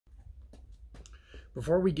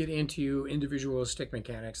Before we get into individual stick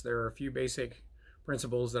mechanics, there are a few basic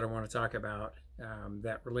principles that I want to talk about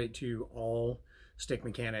that relate to all stick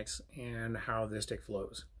mechanics and how the stick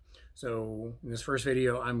flows. So in this first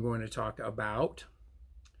video, I'm going to talk about,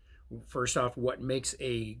 first off, what makes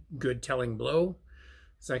a good telling blow.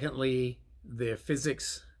 Secondly, the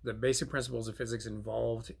physics, the basic principles of physics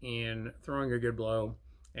involved in throwing a good blow.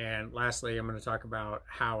 And lastly, I'm going to talk about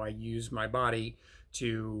how I use my body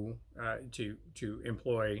to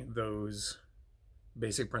employ those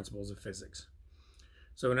basic principles of physics.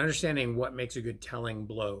 So in understanding what makes a good telling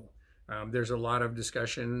blow, there's a lot of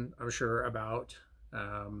discussion, I'm sure, about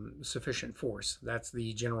sufficient force. That's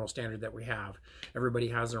the general standard that we have. Everybody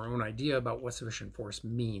has their own idea about what sufficient force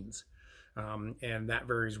means, and that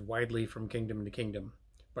varies widely from kingdom to kingdom.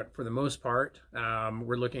 But for the most part,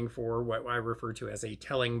 we're looking for what I refer to as a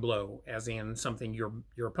telling blow, as in something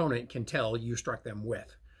your opponent can tell you struck them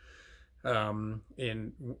with. And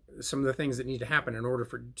some of the things that need to happen in order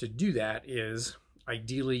to do that is,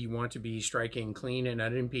 ideally, you want to be striking clean and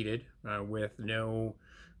unimpeded, with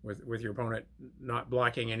your opponent not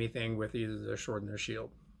blocking anything with either their sword and their shield.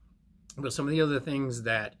 But some of the other things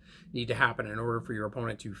that need to happen in order for your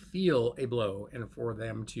opponent to feel a blow and for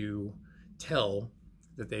them to tell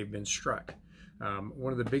that they've been struck.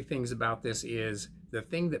 One of the big things about this is the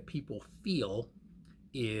thing that people feel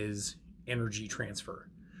is energy transfer.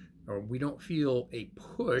 We don't feel a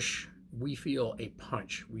push, we feel a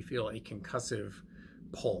punch. We feel a concussive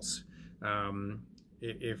pulse.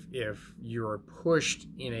 If you're pushed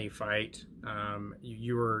in a fight,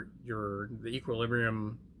 the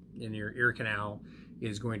equilibrium in your ear canal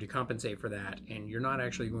is going to compensate for that, and you're not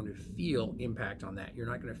actually going to feel impact on that. You're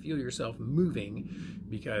not going to feel yourself moving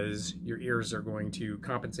because your ears are going to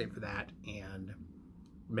compensate for that and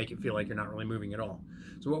make it feel like you're not really moving at all.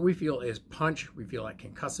 So what we feel is punch, we feel like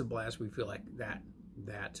concussive blast, we feel like that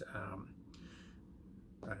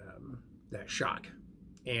shock.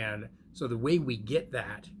 And so the way we get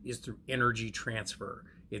that is through energy transfer.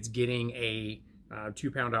 It's getting a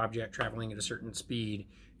 2-pound object traveling at a certain speed,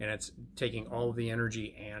 and it's taking all of the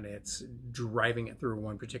energy and it's driving it through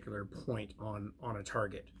one particular point on a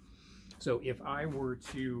target. So if I were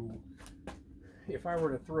to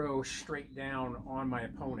throw straight down on my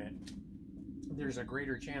opponent, there's a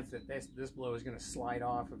greater chance that this blow is going to slide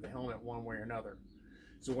off of the helmet one way or another.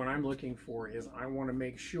 So what I'm looking for is, I want to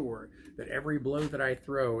make sure that every blow that I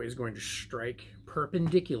throw is going to strike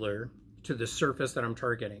perpendicular to the surface that I'm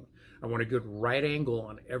targeting. I want a good right angle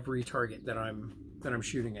on every target that I'm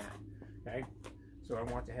shooting at. Okay, so I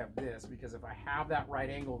want to have this, because if I have that right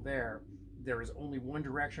angle there is only one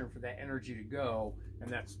direction for that energy to go,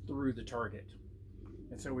 and that's through the target.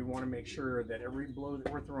 And so we want to make sure that every blow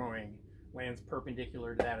that we're throwing lands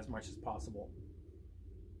perpendicular to that as much as possible.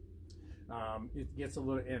 It gets a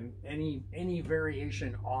little, in any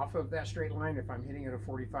variation off of that straight line, if I'm hitting at a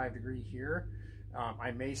 45 degree here,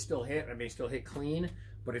 I may still hit clean,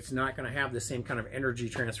 but it's not going to have the same kind of energy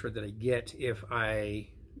transfer that I get if I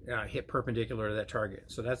hit perpendicular to that target.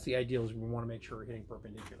 So that's the ideal, is we want to make sure we're hitting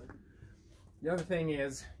perpendicular. The other thing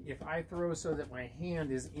is, if I throw so that my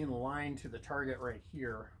hand is in line to the target right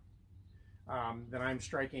here, then I'm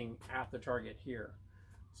striking at the target here.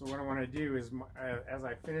 So what I want to do is, as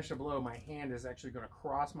I finish a blow, my hand is actually going to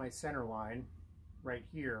cross my center line right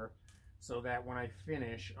here, so that when I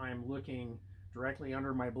finish, I'm looking directly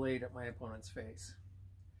under my blade at my opponent's face.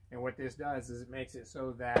 And what this does is it makes it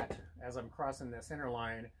so that as I'm crossing the center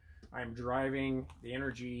line, I'm driving the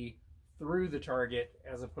energy through the target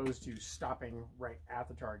as opposed to stopping right at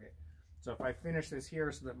the target. So if I finish this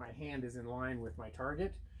here so that my hand is in line with my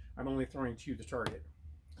target, I'm only throwing to the target.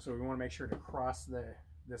 So we want to make sure to cross the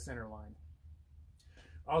center line.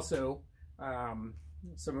 Also,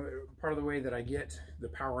 part of the way that I get the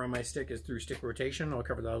power on my stick is through stick rotation. I'll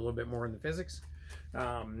cover that a little bit more in the physics.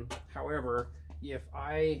 However, if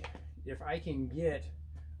I can get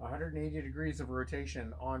 180 degrees of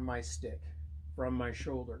rotation on my stick from my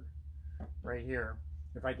shoulder right here,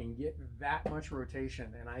 if I can get that much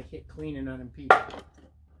rotation and I hit clean and unimpeded,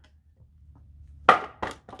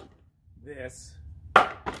 this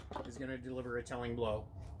is going to deliver a telling blow.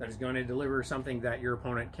 That is going to deliver something that your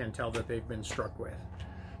opponent can tell that they've been struck with.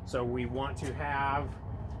 So we want to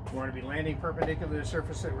be landing perpendicular to the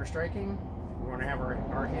surface that we're striking. We want to have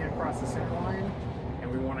our hand cross the center line,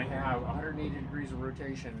 and we want to have 180 degrees of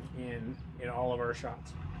rotation in all of our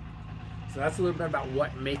shots. So that's a little bit about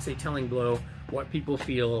what makes a telling blow, what people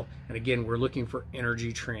feel, and again, we're looking for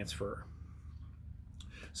energy transfer.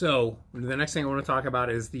 So the next thing I want to talk about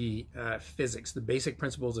is the physics, the basic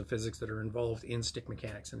principles of physics that are involved in stick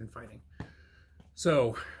mechanics and in fighting.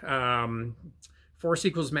 So Force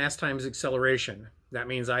equals mass times acceleration. That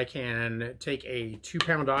means I can take a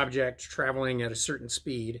 2-pound object traveling at a certain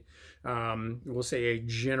speed, we'll say a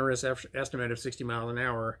generous estimate of 60 miles an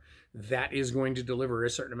hour, that is going to deliver a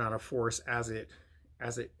certain amount of force as it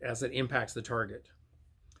impacts the target.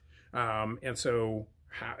 And so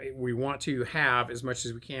we want to have, as much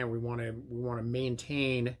as we can, we want to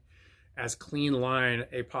maintain as clean line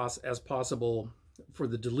as possible for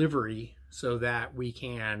the delivery, so that we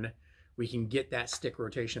can get that stick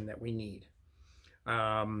rotation that we need.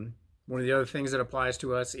 One of the other things that applies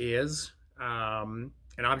to us is an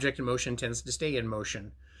object in motion tends to stay in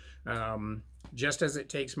motion. Just as it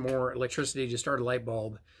takes more electricity to start a light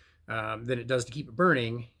bulb than it does to keep it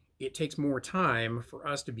burning, it takes more time for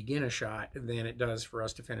us to begin a shot than it does for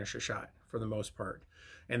us to finish a shot, for the most part.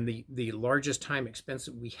 And the largest time expense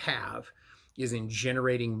that we have is in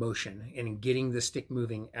generating motion and in getting the stick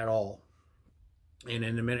moving at all. And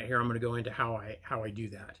in a minute here, I'm going to go into how I do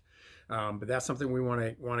that. But that's something we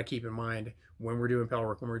want to keep in mind when we're doing pedal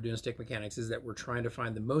work, when we're doing stick mechanics, is that we're trying to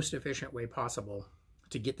find the most efficient way possible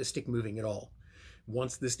to get the stick moving at all.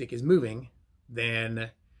 Once the stick is moving,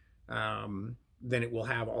 then it will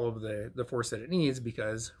have all of the force that it needs,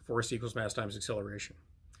 because force equals mass times acceleration.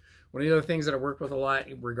 One of the other things that I work with a lot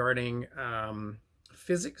regarding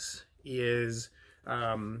physics is,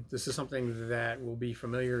 this is something that will be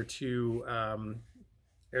familiar to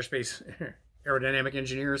aerospace aerodynamic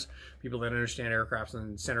engineers, people that understand aircrafts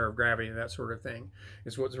and center of gravity and that sort of thing.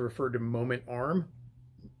 It's what's referred to moment arm,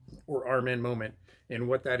 or arm end moment. And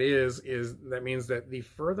what that is that means that the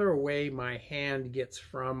further away my hand gets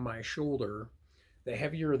from my shoulder, the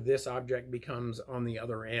heavier this object becomes on the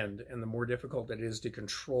other end, and the more difficult it is to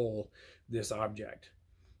control this object.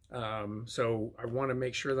 So I want to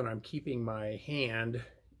make sure that I'm keeping my hand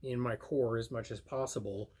in my core as much as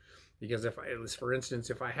possible, because for instance,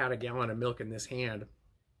 if I had a gallon of milk in this hand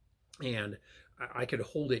and I could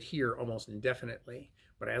hold it here almost indefinitely,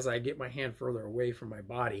 but as I get my hand further away from my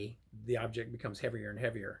body, the object becomes heavier and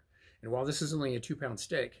heavier. And while this is only a 2-pound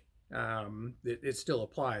stick, it still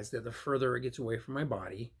applies that the further it gets away from my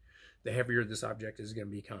body, the heavier this object is going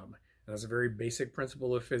to become. And that's a very basic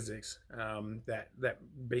principle of physics that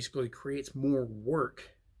basically creates more work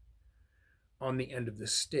on the end of the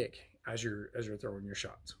stick as you're throwing your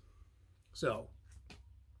shots. So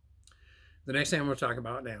the next thing I'm going to talk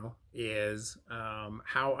about now is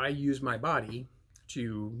how I use my body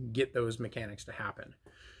to get those mechanics to happen.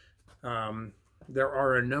 There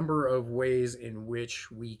are a number of ways in which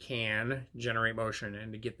we can generate motion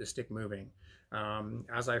and to get the stick moving.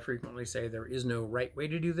 As I frequently say, there is no right way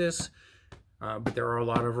to do this, but there are a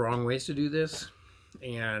lot of wrong ways to do this.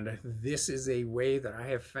 And this is a way that I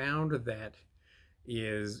have found that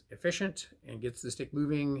is efficient and gets the stick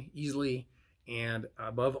moving easily, and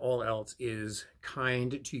above all else is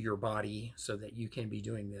kind to your body, so that you can be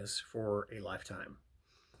doing this for a lifetime.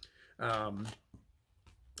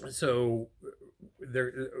 So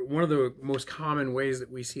one of the most common ways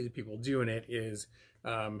that we see the people doing it is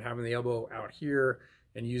having the elbow out here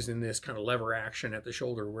and using this kind of lever action at the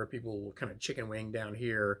shoulder, where people will kind of chicken wing down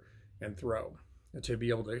here and throw to be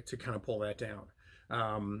able to kind of pull that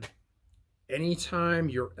down. Anytime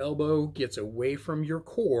your elbow gets away from your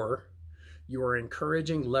core, you are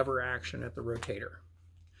encouraging lever action at the rotator.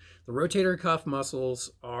 The rotator cuff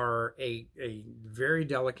muscles are a very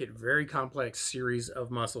delicate, very complex series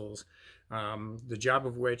of muscles, the job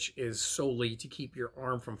of which is solely to keep your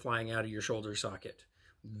arm from flying out of your shoulder socket.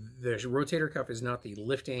 The rotator cuff is not the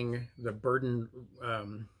lifting, the burden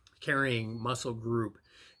carrying muscle group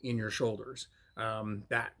in your shoulders.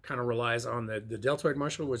 That kind of relies on the deltoid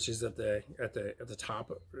muscle, which is at the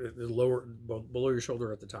top, the lower, below your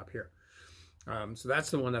shoulder at the top here. So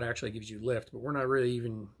that's the one that actually gives you lift, but we're not really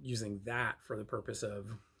even using that for the purpose of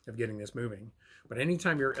getting this moving. But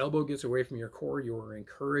anytime your elbow gets away from your core, you're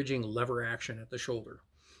encouraging lever action at the shoulder.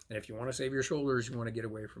 And if you want to save your shoulders, you want to get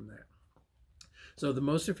away from that. So the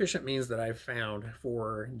most efficient means that I've found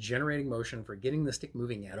for generating motion, for getting the stick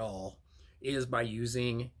moving at all, is by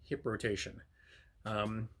using hip rotation.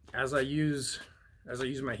 As I use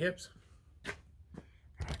my hips,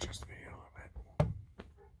 adjust the video a little bit.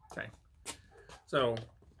 Okay. So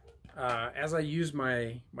as I use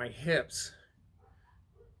my hips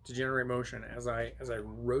to generate motion, as I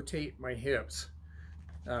rotate my hips,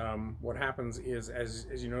 what happens is, as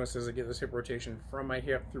you notice, as I get this hip rotation from my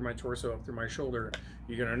hip through my torso up through my shoulder,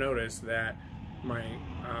 you're going to notice that my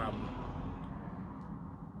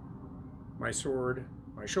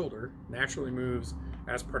shoulder naturally moves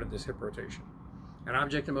as part of this hip rotation. An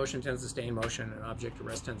object in motion tends to stay in motion, an object at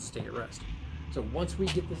rest tends to stay at rest. So once we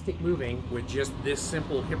get the stick moving with just this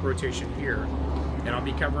simple hip rotation here, And I'll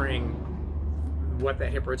be covering what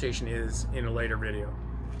that hip rotation is in a later video.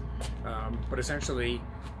 But essentially,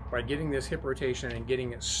 by getting this hip rotation and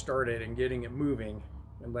getting it started and getting it moving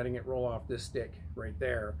and letting it roll off this stick right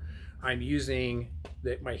there, I'm using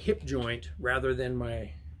my hip joint rather than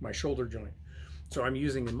my shoulder joint. So I'm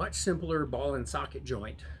using a much simpler ball and socket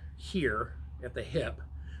joint here at the hip,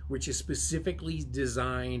 which is specifically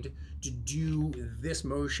designed to do this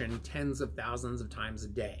motion tens of thousands of times a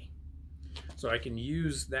day. So I can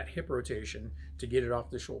use that hip rotation to get it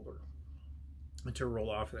off the shoulder and to roll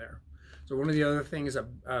off there. So one of the other things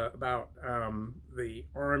about the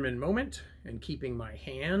arm in moment and keeping my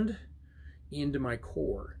hand into my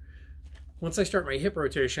core. Once I start my hip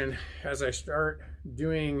rotation, as I start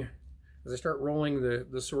rolling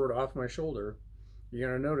the sword off my shoulder, you're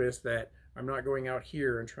going to notice that I'm not going out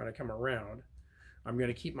here and trying to come around. I'm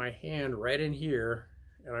going to keep my hand right in here,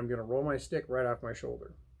 and I'm going to roll my stick right off my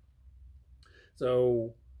shoulder.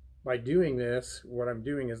 So by doing this, what I'm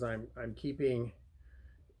doing is I'm keeping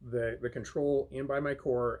the control in by my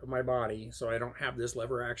core of my body, so I don't have this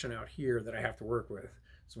lever action out here that I have to work with.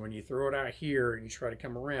 So when you throw it out here and you try to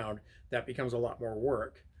come around, that becomes a lot more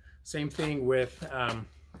work. Same thing with,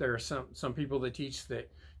 there are some people that teach that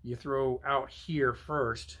you throw out here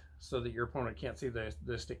first so that your opponent can't see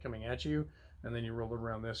the stick coming at you, and then you roll it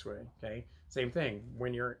around this way, okay? Same thing,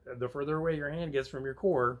 when the further away your hand gets from your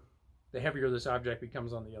core, the heavier this object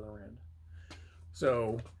becomes on the other end.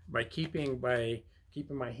 So by keeping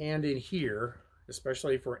my hand in here,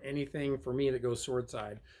 especially for anything for me that goes sword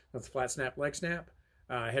side, that's flat snap, leg snap,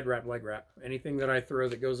 head wrap, leg wrap. Anything that I throw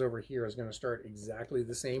that goes over here is going to start exactly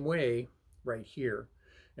the same way right here.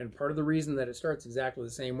 And part of the reason that it starts exactly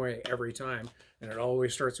the same way every time, and it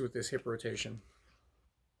always starts with this hip rotation,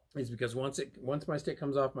 is because once my stick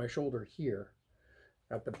comes off my shoulder here,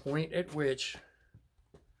 at the point at which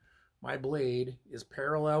my blade is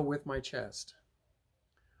parallel with my chest,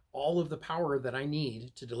 all of the power that I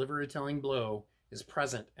need to deliver a telling blow is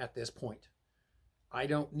present at this point. I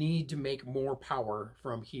don't need to make more power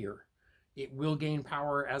from here. It will gain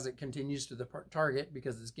power as it continues to the target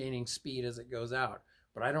because it's gaining speed as it goes out.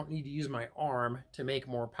 But I don't need to use my arm to make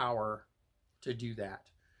more power to do that.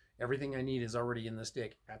 Everything I need is already in the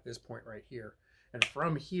stick at this point right here. And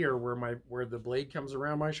from here, where the blade comes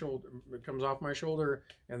around my shoulder, it comes off my shoulder,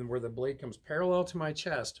 and where the blade comes parallel to my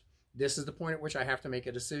chest, this is the point at which I have to make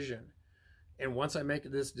a decision. And once I make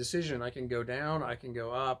this decision, I can go down, I can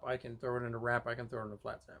go up, I can throw it in a wrap, I can throw it in a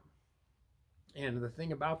flat snap. And the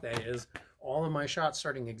thing about that is, all of my shots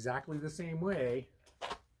starting exactly the same way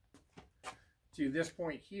to this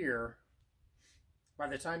point here, by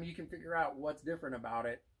the time you can figure out what's different about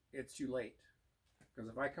it, it's too late. Because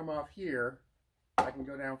if I come off here, I can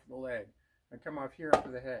go down for the leg. I come off here for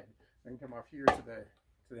the head. I can come off here to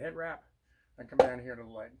the head wrap. I come down here to the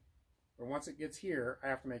leg. But once it gets here, I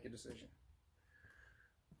have to make a decision.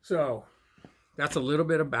 So that's a little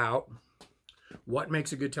bit about what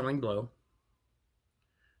makes a good telling blow,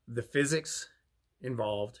 the physics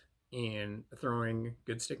involved in throwing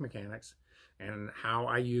good stick mechanics, and how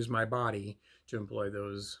I use my body to employ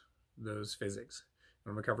those physics.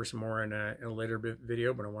 I'm going to cover some more in a later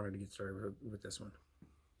video, but I wanted to get started with this one.